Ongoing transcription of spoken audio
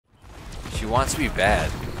She wants to be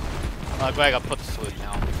bad. I'm glad I got put to sleep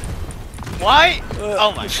now. Why?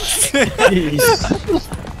 Oh my god. Jeez.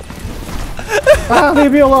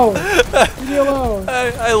 Leave me alone. Leave me alone.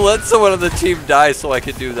 I let someone on the team die so I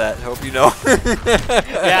could do that. Hope you know.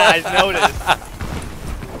 Yeah, I noticed.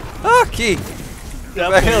 Ah, key. Yeah,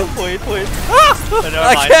 please. Oh,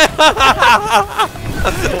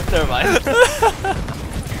 Never mind.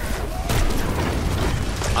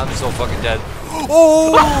 I'm so fucking dead.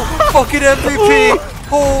 Oh, fucking MVP!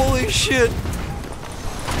 Holy shit!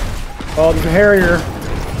 Oh, there's a Harrier.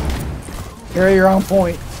 Harrier on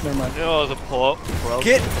point. Never mind. It was a pull-up.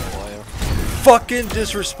 Get fucking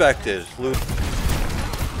disrespected, Luke.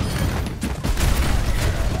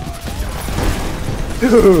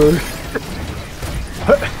 Dude.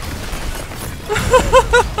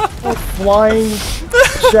 A flying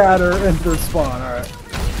shatter into their spawn. Alright.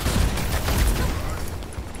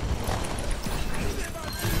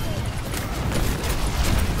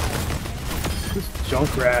 This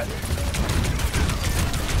Junkrat.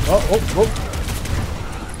 Oh.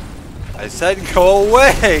 I said go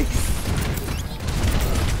away!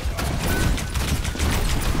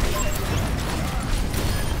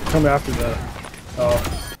 Come after that.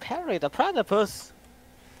 Oh. Parry the platypus.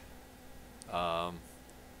 I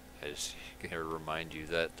just gotta remind you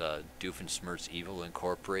that Doofenshmirtz Evil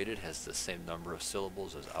Incorporated has the same number of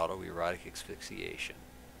syllables as autoerotic asphyxiation.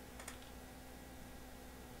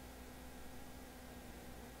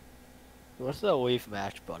 What's the wave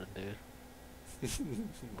match button, dude?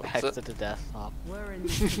 Exit the desktop.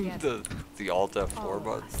 the Alt F4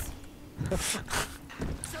 button.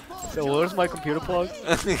 So where's my computer plug?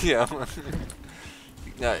 Yeah.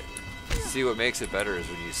 Now, see what makes it better is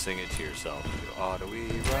when you sing it to yourself.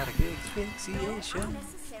 Autoerotic asphyxiation.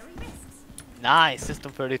 Nice,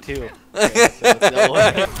 System 32.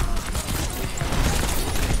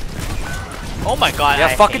 Oh my god, Yeah,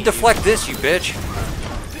 I fucking hate deflect this, you bitch.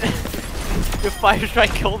 Your fire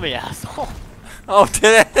strike killed me, asshole. Oh,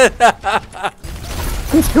 did it?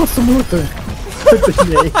 Let's kill some Luther.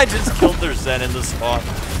 I just killed their Zen in the spawn.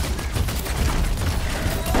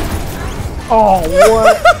 Oh,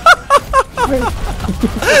 what?